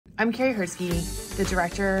I'm Carrie Herzke, the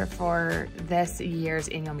director for this year's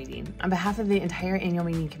annual meeting. On behalf of the entire annual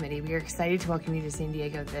meeting committee, we are excited to welcome you to San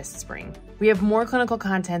Diego this spring. We have more clinical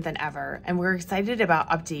content than ever, and we're excited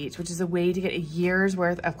about Updates, which is a way to get a year's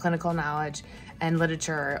worth of clinical knowledge and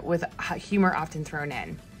literature with humor often thrown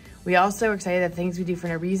in. We also are excited that Things We Do for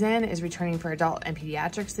No Reason is returning for adult and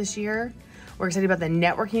pediatrics this year. We're excited about the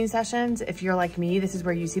networking sessions. If you're like me, this is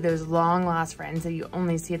where you see those long lost friends that you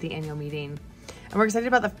only see at the annual meeting. And we're excited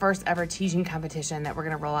about the first ever teaching competition that we're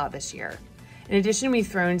gonna roll out this year. In addition, we've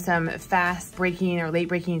thrown some fast breaking or late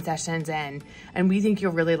breaking sessions in, and we think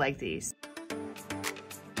you'll really like these.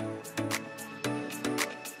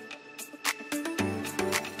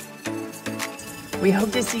 We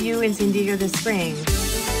hope to see you in San Diego this spring.